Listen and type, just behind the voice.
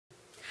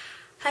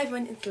Hi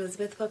everyone, it's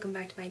Elizabeth. Welcome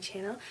back to my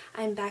channel.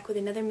 I'm back with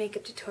another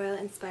makeup tutorial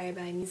inspired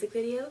by a music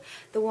video.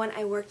 The one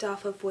I worked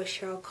off of was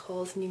Cheryl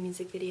Cole's new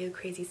music video,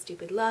 Crazy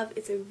Stupid Love.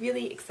 It's a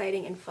really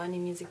exciting and fun new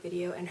music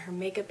video, and her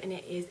makeup in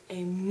it is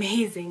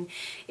amazing.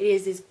 It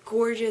is this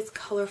gorgeous,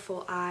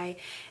 colorful eye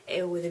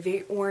with a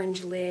very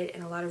orange lid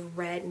and a lot of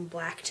red and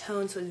black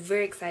tones, so it's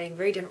very exciting,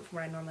 very different from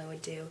what I normally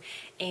would do.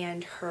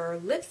 And her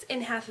lips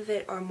in half of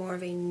it are more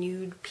of a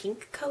nude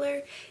pink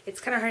color.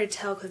 It's kind of hard to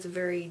tell because it's a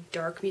very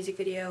dark music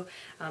video,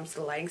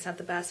 so the lighting's not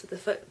the best.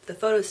 With the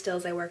photo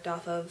stills I worked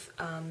off of,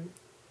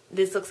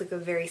 this looks like a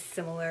very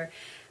similar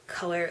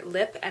color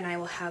lip, and I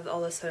will have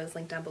all those photos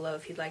linked down below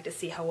if you'd like to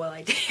see how well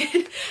I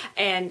did.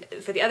 And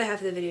for the other half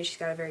of the video, she's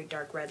got a very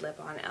dark red lip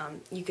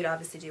on. You could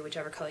obviously do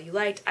whichever color you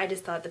liked. I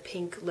just thought the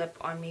pink lip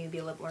on me would be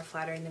a little more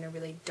flattering than a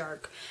really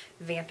dark,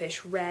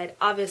 vampish red.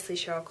 Obviously,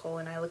 Cheryl Cole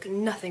and I look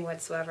nothing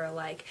whatsoever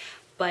alike,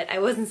 but I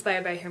was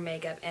inspired by her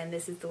makeup, and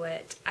this is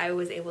what I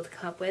was able to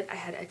come up with. I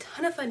had a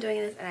ton of fun doing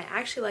this, and I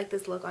actually like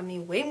this look on me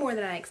way more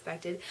than I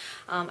expected.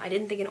 I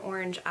didn't think an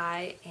orange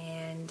eye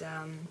and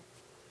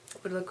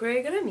would look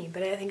very good on me,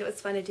 but I think it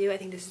was fun to do. I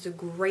think this is a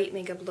great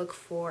makeup look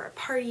for a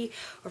party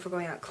or for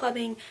going out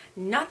clubbing.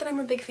 Not that I'm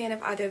a big fan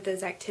of either of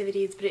those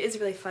activities, but it is a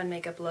really fun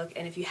makeup look,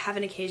 and if you have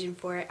an occasion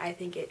for it, I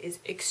think it is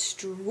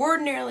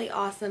extraordinarily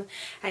awesome.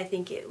 I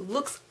think it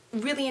looks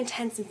really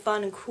intense and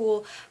fun and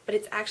cool, but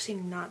it's actually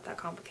not that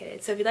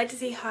complicated. So if you'd like to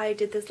see how I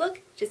did this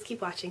look, just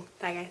keep watching.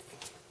 Bye guys.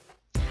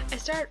 I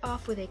started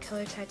off with a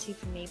color tattoo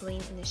from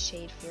Maybelline in the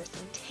shade Fierce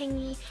and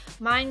Tangy.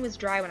 Mine was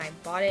dry when I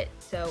bought it,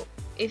 so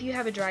if you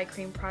have a dry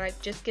cream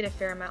product, just get a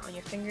fair amount on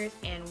your fingers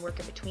and work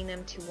it between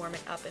them to warm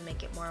it up and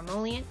make it more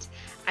emollient.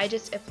 I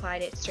just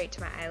applied it straight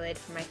to my eyelid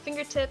from my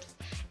fingertips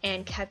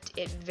and kept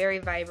it very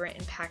vibrant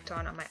and packed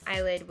on my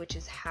eyelid, which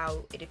is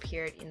how it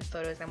appeared in the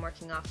photos I'm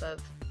working off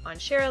of on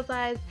Cheryl's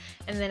eyes,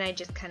 and then I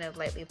just kind of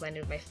lightly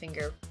blended with my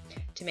finger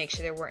to make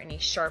sure there weren't any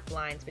sharp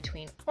lines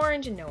between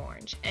orange and no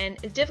orange.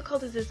 And as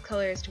difficult as this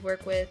color is to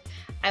work with,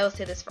 I will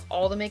say this for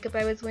all the makeup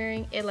I was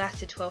wearing, it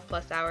lasted 12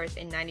 plus hours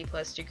in 90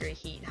 plus degree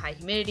heat and high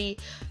humidity,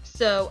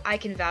 so I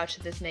can vouch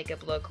that this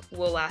makeup look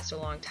will last a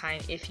long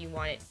time. If you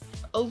want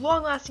a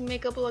long lasting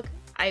makeup look,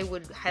 I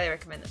would highly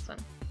recommend this one.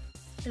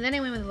 And then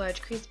I went with a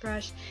large crease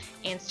brush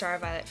and Star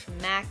Violet from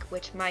MAC,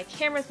 which my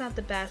camera's not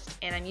the best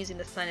and I'm using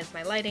the sun as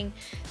my lighting,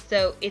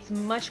 so it's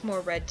much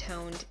more red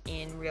toned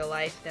in real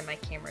life than my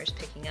camera is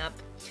picking up,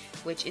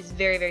 which is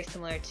very, very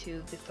similar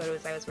to the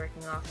photos I was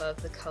working off of,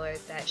 the color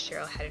that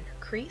Cheryl had in her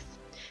crease.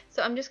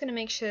 So I'm just going to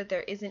make sure that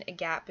there isn't a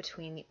gap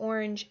between the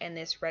orange and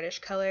this reddish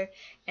color,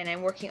 and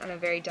I'm working on a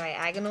very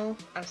diagonal.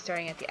 I'm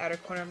starting at the outer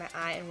corner of my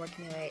eye and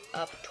working my way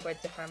up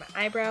towards the front of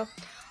my eyebrow.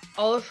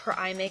 All of her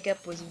eye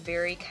makeup was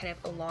very kind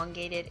of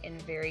elongated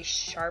and very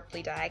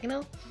sharply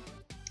diagonal.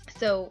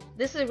 So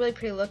this is a really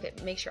pretty look.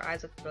 It makes your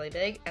eyes look really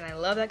big, and I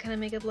love that kind of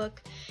makeup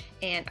look.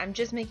 And I'm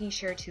just making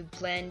sure to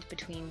blend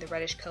between the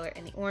reddish color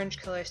and the orange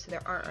color so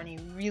there aren't any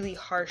really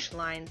harsh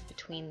lines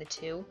between the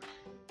two.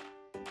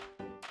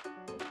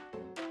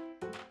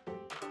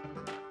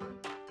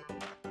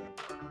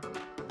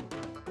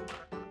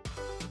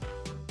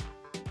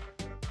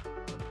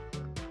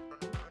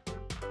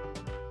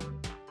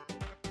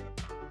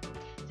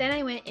 Then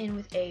I went in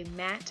with a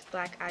matte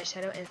black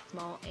eyeshadow and a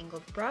small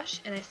angled brush,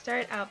 and I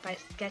started out by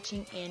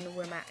sketching in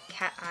where my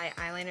cat eye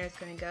eyeliner is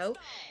going to go.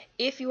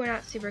 If you are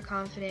not super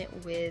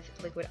confident with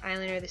liquid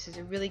eyeliner, this is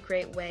a really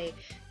great way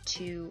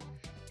to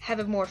have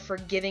a more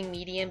forgiving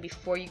medium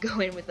before you go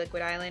in with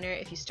liquid eyeliner.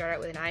 If you start out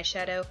with an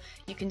eyeshadow,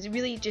 you can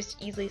really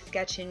just easily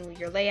sketch in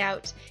your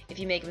layout. If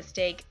you make a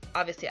mistake,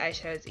 obviously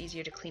eyeshadow is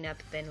easier to clean up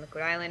than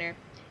liquid eyeliner.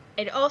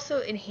 It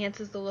also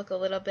enhances the look a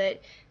little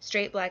bit.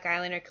 Straight black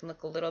eyeliner can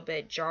look a little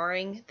bit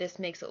jarring. This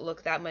makes it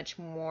look that much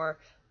more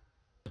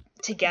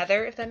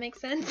together, if that makes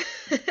sense.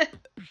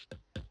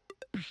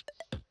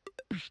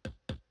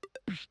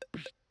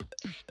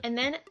 And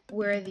then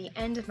where the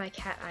end of my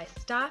cat eye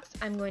stops,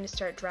 I'm going to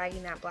start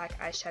dragging that black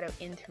eyeshadow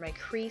in through my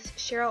crease.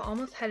 Cheryl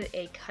almost had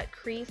a cut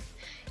crease.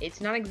 It's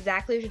not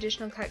exactly a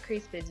traditional cut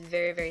crease, but it's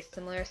very, very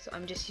similar. So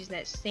I'm just using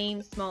that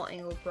same small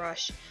angle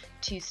brush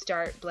to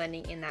start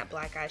blending in that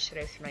black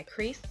eyeshadow through my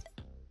crease.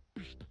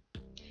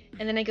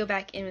 And then I go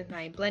back in with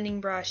my blending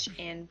brush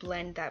and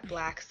blend that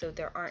black so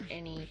there aren't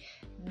any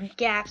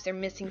gaps or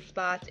missing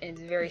spots, and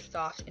it's very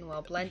soft and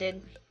well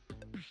blended.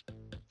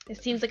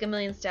 It seems like a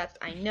million steps,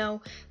 I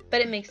know,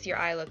 but it makes your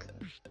eye look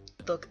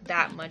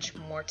that much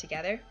more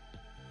together.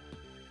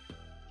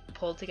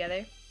 Pulled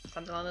together,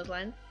 something along those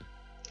lines.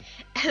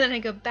 And then I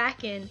go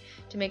back in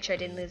to make sure I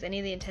didn't lose any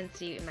of the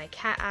intensity in my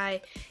cat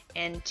eye,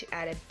 and to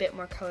add a bit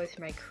more color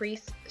through my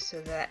crease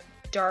so that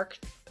dark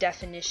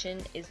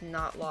definition is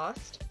not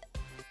lost.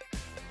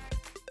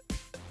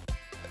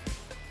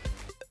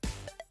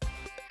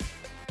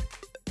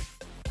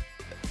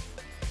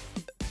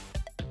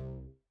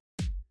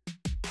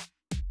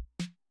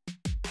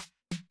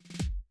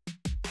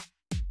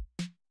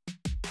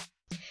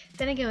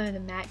 Then I go in with a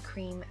matte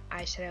cream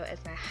eyeshadow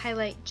as my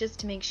highlight, just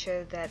to make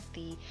sure that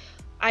the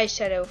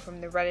eyeshadow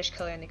from the reddish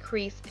color in the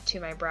crease to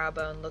my brow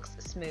bone looks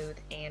smooth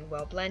and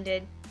well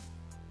blended.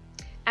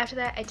 After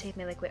that, I take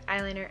my liquid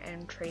eyeliner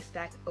and trace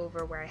back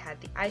over where I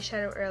had the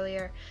eyeshadow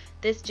earlier.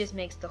 This just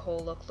makes the whole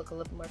look a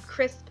little bit more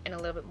crisp and a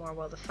little bit more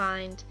well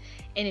defined.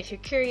 And if you're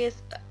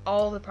curious,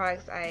 all the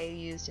products I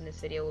used in this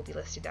video will be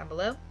listed down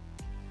below.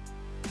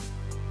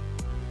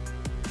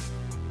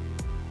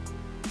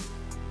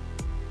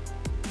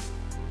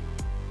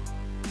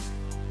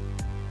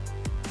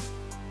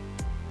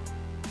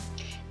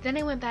 Then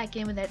I went back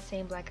in with that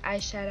same black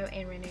eyeshadow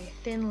and ran a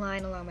thin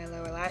line along my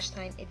lower lash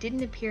line. It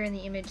didn't appear in the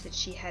image that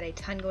she had a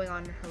ton going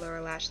on in her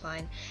lower lash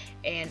line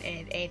and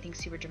anything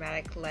super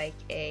dramatic like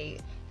a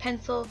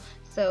pencil,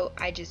 so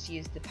I just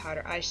used the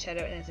powder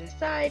eyeshadow. And as an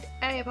aside,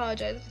 I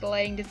apologize for the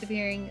lighting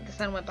disappearing. The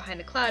sun went behind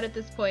a cloud at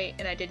this point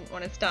and I didn't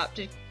want to stop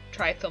to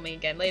try filming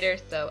again later,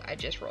 so I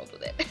just rolled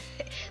with it.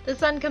 The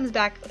sun comes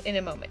back in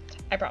a moment,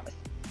 I promise.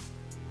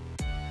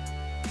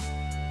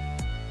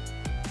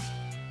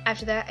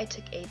 After that, I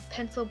took a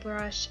pencil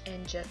brush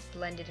and just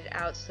blended it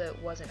out so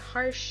it wasn't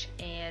harsh,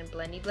 and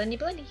blendy, blendy,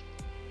 blendy.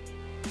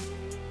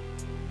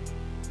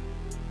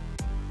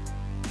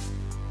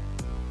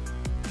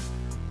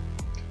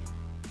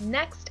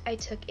 Next, I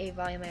took a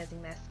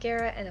volumizing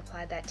mascara and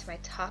applied that to my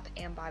top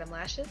and bottom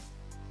lashes.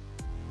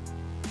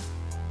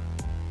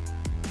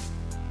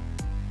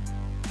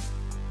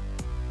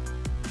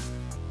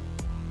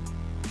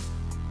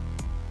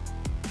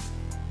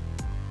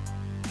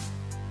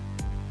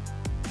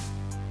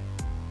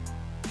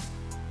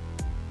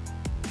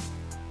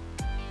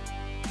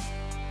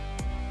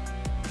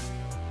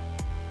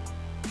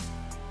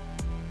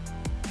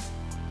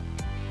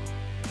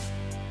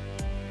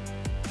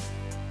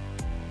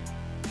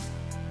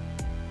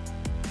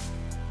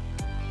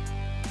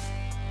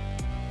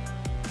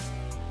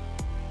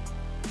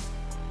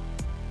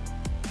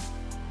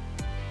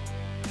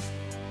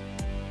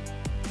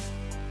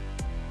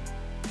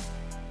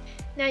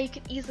 Now you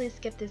could easily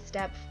skip this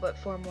step, but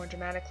for a more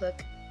dramatic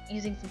look,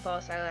 using some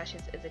false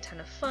eyelashes is a ton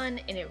of fun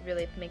and it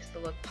really makes the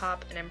look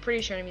pop, and I'm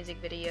pretty sure in a music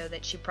video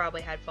that she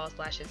probably had false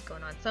lashes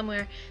going on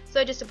somewhere,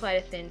 so I just applied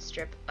a thin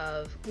strip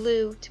of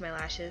glue to my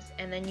lashes.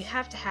 And then you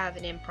have to have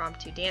an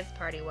impromptu dance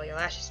party while your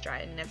lashes dry,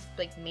 and that's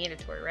like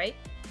mandatory, right?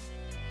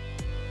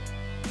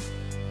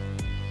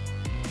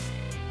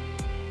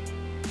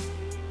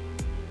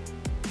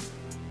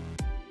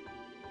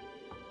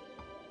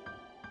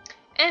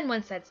 And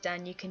once that's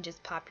done, you can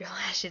just pop your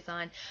lashes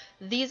on.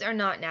 These are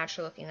not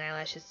natural looking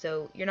eyelashes,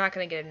 so you're not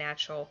going to get a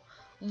natural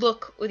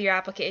look with your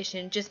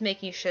application. Just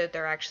making sure that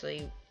they're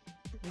actually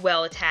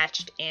well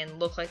attached and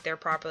look like they're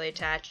properly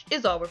attached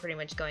is all we're pretty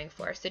much going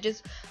for. So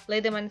just lay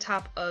them on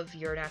top of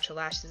your natural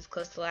lashes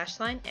close to the lash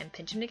line and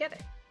pinch them together.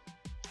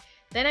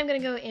 Then I'm going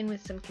to go in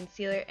with some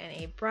concealer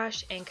and a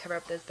brush and cover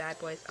up those bad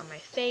boys on my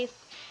face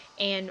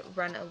and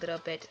run a little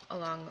bit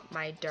along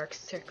my dark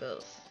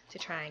circles to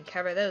try and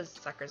cover those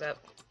suckers up.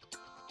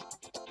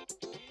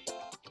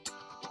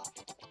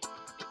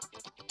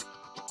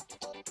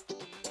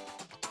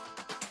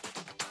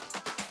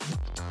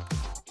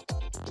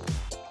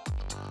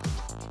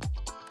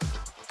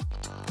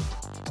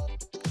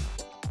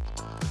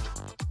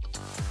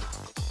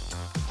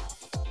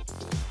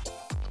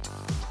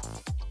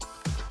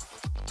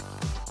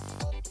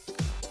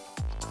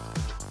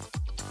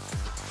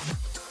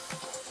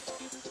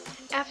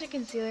 After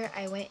concealer,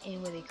 I went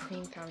in with a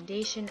cream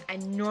foundation. I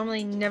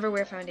normally never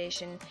wear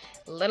foundation,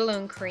 let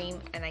alone cream,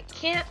 and I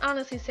can't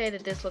honestly say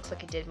that this looks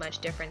like it did much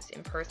difference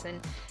in person.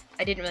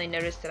 I didn't really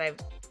notice that I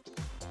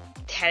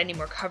had any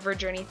more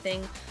coverage or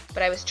anything,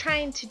 but I was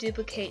trying to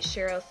duplicate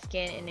Cheryl's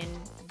skin, and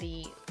in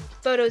the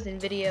photos and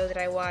video that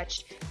I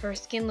watched, her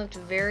skin looked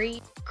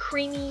very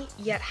creamy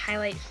yet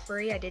highlight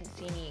free. I didn't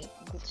see any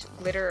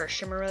glitter or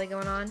shimmer really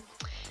going on.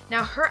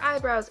 Now her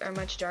eyebrows are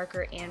much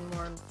darker and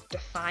more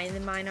defined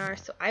than mine are,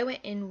 so I went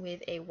in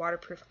with a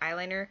waterproof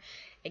eyeliner.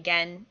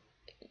 Again,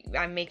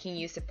 I'm making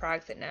use of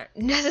products that are not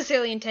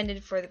necessarily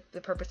intended for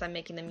the purpose I'm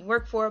making them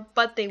work for,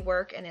 but they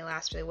work and they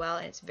last really well,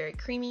 and it's very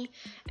creamy.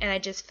 And I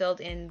just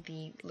filled in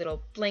the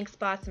little blank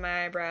spots in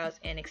my eyebrows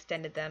and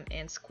extended them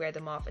and squared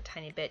them off a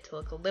tiny bit to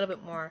look a little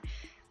bit more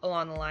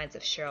along the lines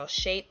of Cheryl's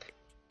shape.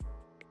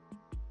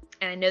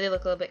 And I know they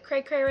look a little bit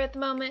cray-cray right at the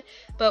moment,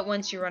 but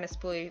once you run a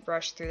spoolie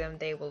brush through them,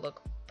 they will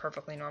look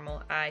perfectly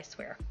normal, I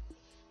swear.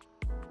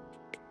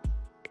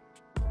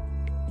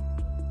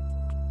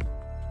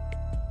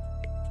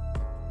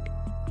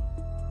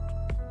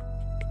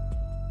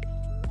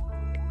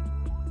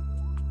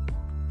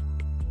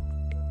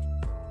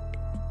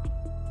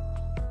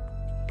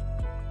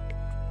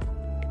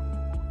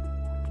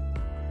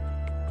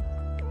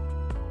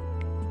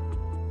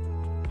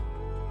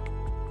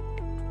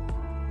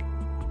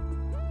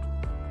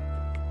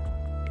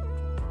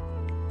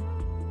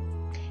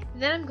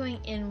 Then I'm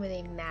going in with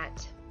a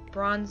matte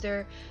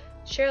bronzer.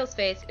 Cheryl's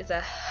face is a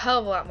hell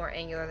of a lot more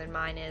angular than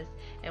mine is,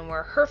 and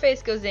where her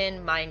face goes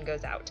in, mine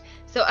goes out.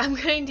 So I'm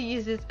going to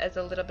use this as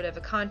a little bit of a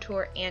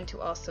contour and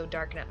to also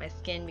darken up my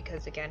skin,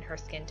 because again, her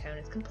skin tone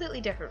is completely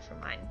different from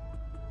mine.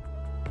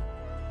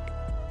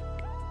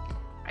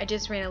 I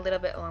just ran a little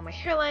bit along my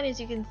hairline,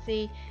 as you can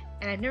see,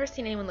 and I've never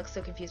seen anyone look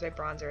so confused by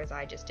bronzer as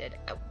I just did.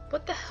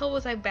 What the hell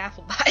was I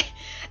baffled by?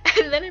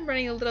 And then I'm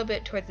running a little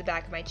bit towards the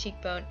back of my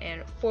cheekbone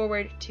and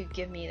forward to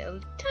give me a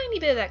tiny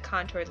bit of that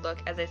contoured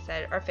look. As I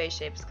said, our face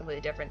shape is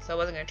completely different, so I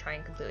wasn't going to try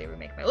and completely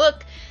remake my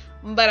look,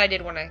 but I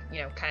did want to,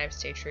 you know, kind of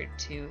stay true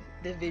to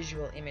the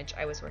visual image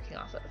I was working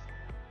off of.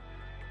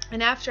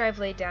 And after I've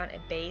laid down a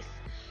base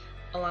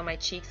along my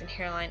cheeks and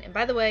hairline, and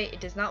by the way,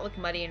 it does not look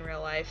muddy in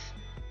real life.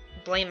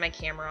 Blame my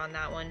camera on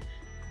that one.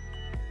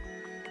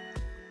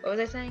 What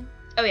was I saying?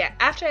 Oh yeah,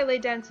 after I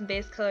laid down some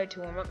base color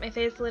to warm up my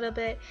face a little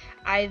bit,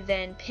 I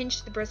then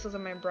pinched the bristles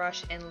on my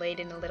brush and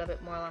laid in a little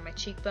bit more along my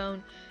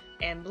cheekbone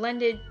and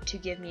blended to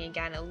give me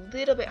again a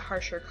little bit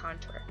harsher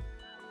contour.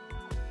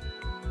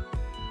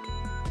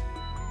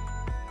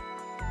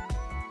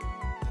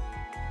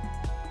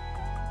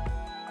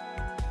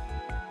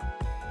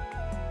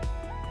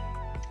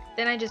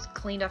 Then I just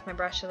cleaned off my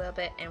brush a little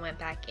bit and went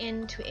back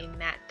into a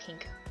matte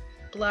pink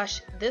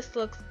blush. This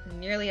looks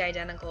nearly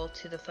identical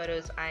to the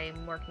photos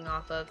I'm working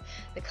off of.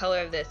 The color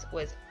of this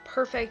was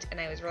perfect and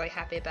I was really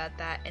happy about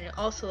that, and it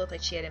also looked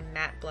like she had a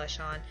matte blush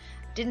on.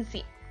 Didn't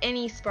see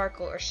any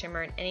sparkle or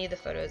shimmer in any of the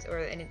photos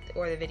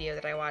or the video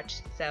that I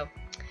watched, so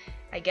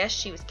I guess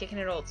she was kicking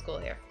it old school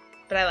here,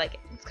 but I like it.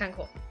 It's kind of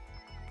cool.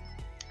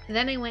 And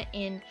then I went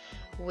in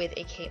with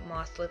a Kate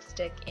Moss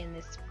lipstick in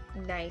this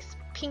nice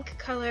pink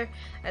color.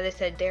 As I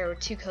said, there were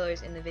two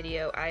colors in the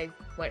video. I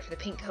went for the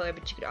pink color,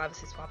 but you could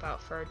obviously swap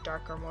out for a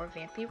darker, more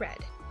vampy red.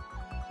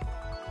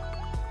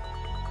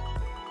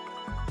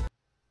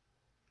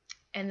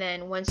 And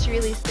then once you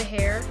release the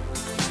hair,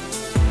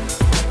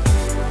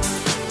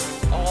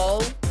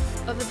 all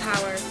of the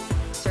power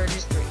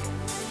surges through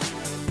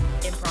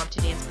you.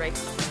 Impromptu dance break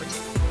number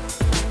 2.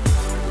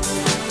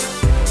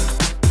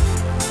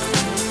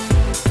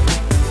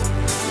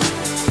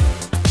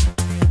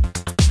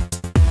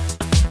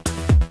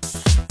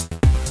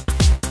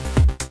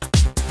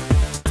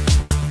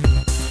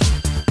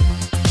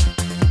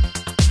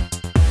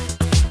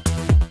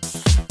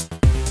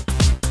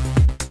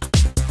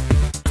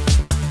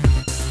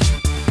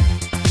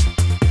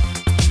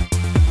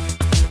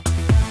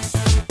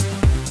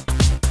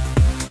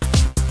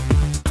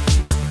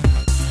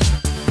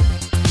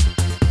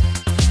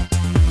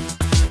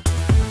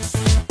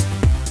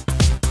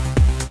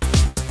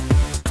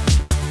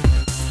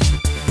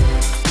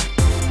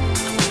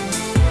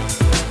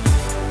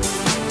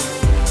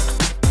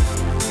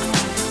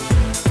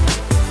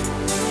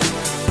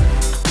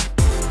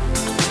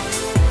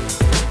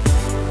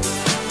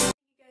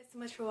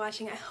 For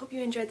watching. I hope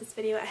you enjoyed this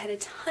video. I had a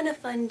ton of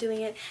fun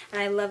doing it and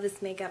I love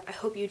this makeup. I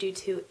hope you do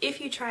too. If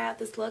you try out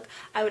this look,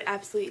 I would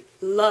absolutely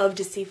love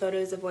to see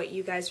photos of what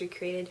you guys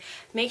recreated.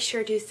 Make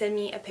sure to send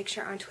me a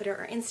picture on Twitter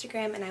or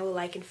Instagram and I will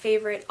like and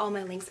favorite. All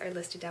my links are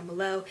listed down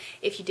below.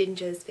 If you did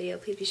enjoy this video,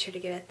 please be sure to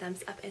give it a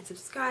thumbs up and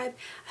subscribe.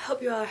 I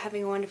hope you all are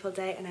having a wonderful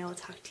day and I will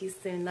talk to you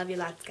soon. Love you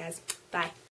lots, guys. Bye.